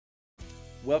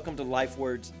Welcome to Life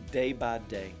Words Day by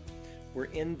Day. We're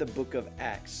in the book of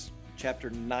Acts, chapter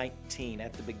 19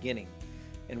 at the beginning.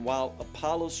 And while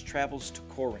Apollos travels to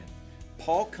Corinth,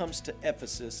 Paul comes to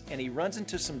Ephesus and he runs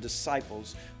into some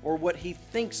disciples, or what he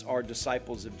thinks are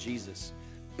disciples of Jesus.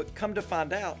 But come to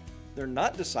find out, they're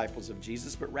not disciples of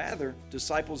Jesus, but rather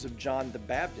disciples of John the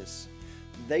Baptist.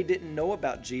 They didn't know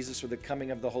about Jesus or the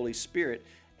coming of the Holy Spirit,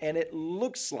 and it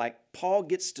looks like Paul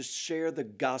gets to share the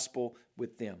gospel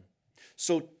with them.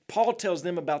 So Paul tells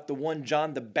them about the one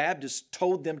John the Baptist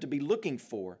told them to be looking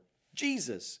for,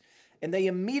 Jesus. And they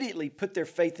immediately put their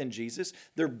faith in Jesus.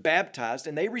 They're baptized,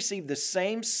 and they receive the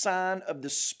same sign of the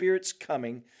Spirit's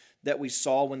coming that we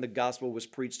saw when the gospel was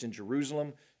preached in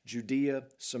Jerusalem, Judea,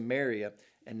 Samaria,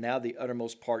 and now the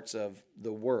uttermost parts of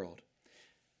the world.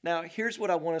 Now, here's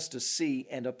what I want us to see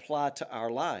and apply to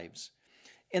our lives.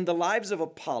 In the lives of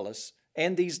Apollos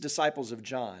and these disciples of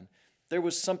John, there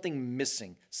was something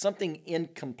missing, something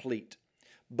incomplete.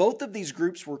 Both of these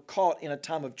groups were caught in a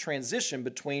time of transition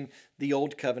between the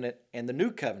Old Covenant and the New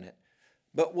Covenant.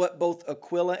 But what both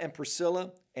Aquila and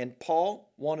Priscilla and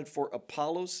Paul wanted for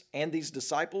Apollos and these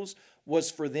disciples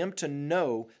was for them to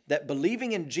know that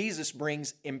believing in Jesus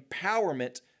brings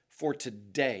empowerment for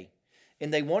today.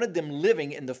 And they wanted them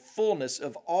living in the fullness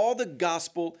of all the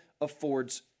gospel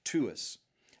affords to us.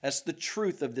 That's the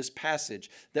truth of this passage,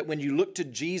 that when you look to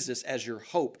Jesus as your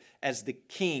hope, as the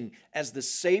King, as the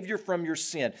Savior from your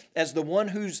sin, as the one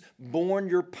who's borne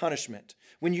your punishment,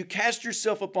 when you cast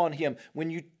yourself upon Him, when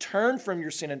you turn from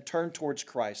your sin and turn towards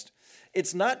Christ,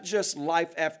 it's not just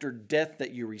life after death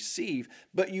that you receive,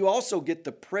 but you also get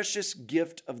the precious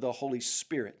gift of the Holy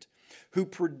Spirit, who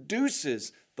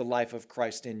produces the life of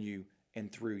Christ in you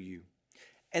and through you.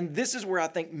 And this is where I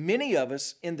think many of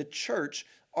us in the church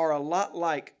are a lot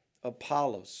like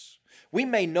Apollos. We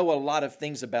may know a lot of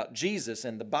things about Jesus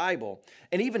and the Bible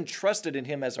and even trusted in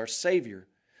Him as our Savior,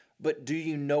 but do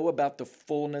you know about the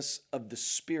fullness of the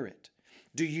Spirit?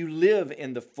 Do you live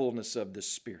in the fullness of the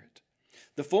Spirit?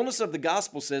 The fullness of the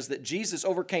gospel says that Jesus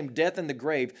overcame death and the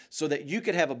grave so that you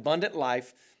could have abundant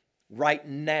life right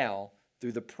now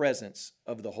through the presence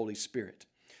of the Holy Spirit.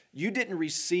 You didn't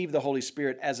receive the Holy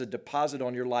Spirit as a deposit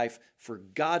on your life for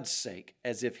God's sake,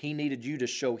 as if He needed you to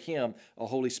show Him a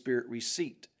Holy Spirit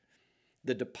receipt.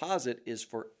 The deposit is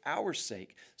for our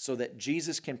sake, so that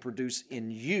Jesus can produce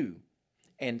in you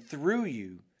and through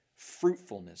you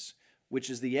fruitfulness, which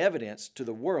is the evidence to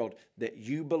the world that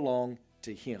you belong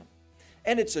to Him.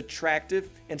 And it's attractive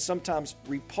and sometimes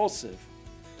repulsive,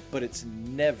 but it's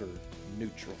never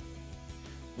neutral.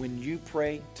 When you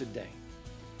pray today,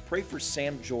 pray for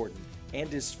Sam Jordan and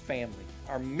his family,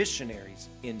 our missionaries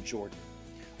in Jordan.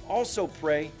 Also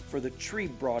pray for the Tree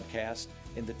broadcast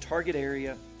in the target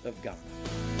area of God.